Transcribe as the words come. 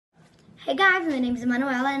Hey guys, my name is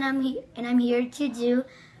Manuela and I'm here to do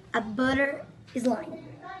a butter slime.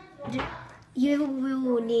 You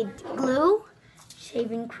will need glue,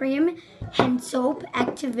 shaving cream, hand soap,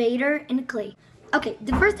 activator, and clay. Okay,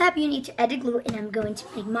 the first step you need to add the glue, and I'm going to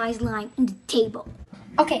make my slime on the table.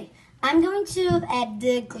 Okay, I'm going to add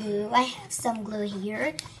the glue. I have some glue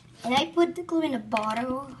here, and I put the glue in a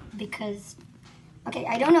bottle because, okay,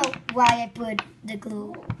 I don't know why I put the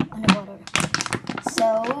glue on the bottle.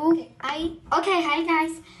 So, hi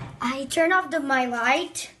guys. I turn off my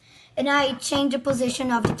light and I change the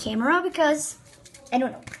position of the camera because, I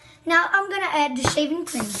don't know. Now I'm gonna add the shaving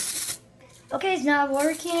cream. Okay, it's not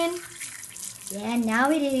working. Yeah,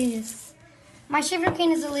 now it is. My shaving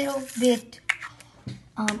cream is a little bit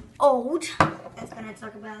old. That's gonna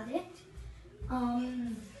talk about it.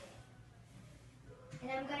 And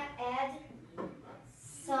I'm gonna add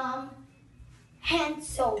some hand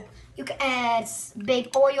soap. You can add baby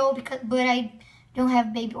oil but I don't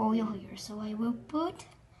have baby oil here, so I will put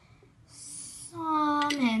some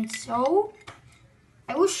hand soap.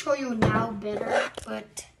 I will show you now better,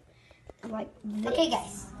 but like this. Okay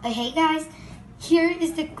guys, hey guys, here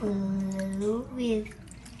is the glue with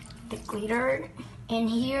the glitter, and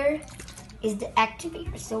here is the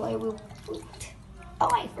activator. So I will put, oh,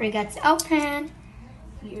 I forgot to open.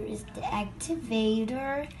 Here is the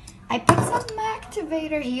activator. I put some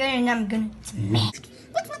activator here and I'm gonna mix.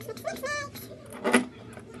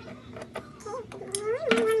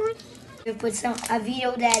 We put a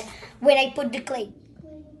video that when I put the clay.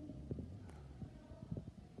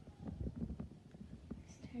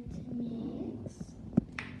 Start to mix.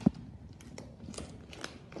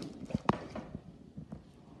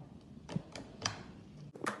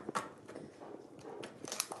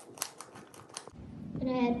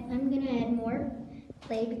 I'm gonna add more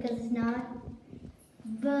clay because it's not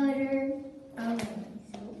butter.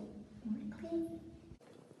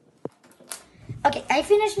 Okay, I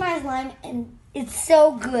finished my slime and it's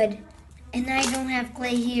so good. And I don't have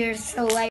clay here, so I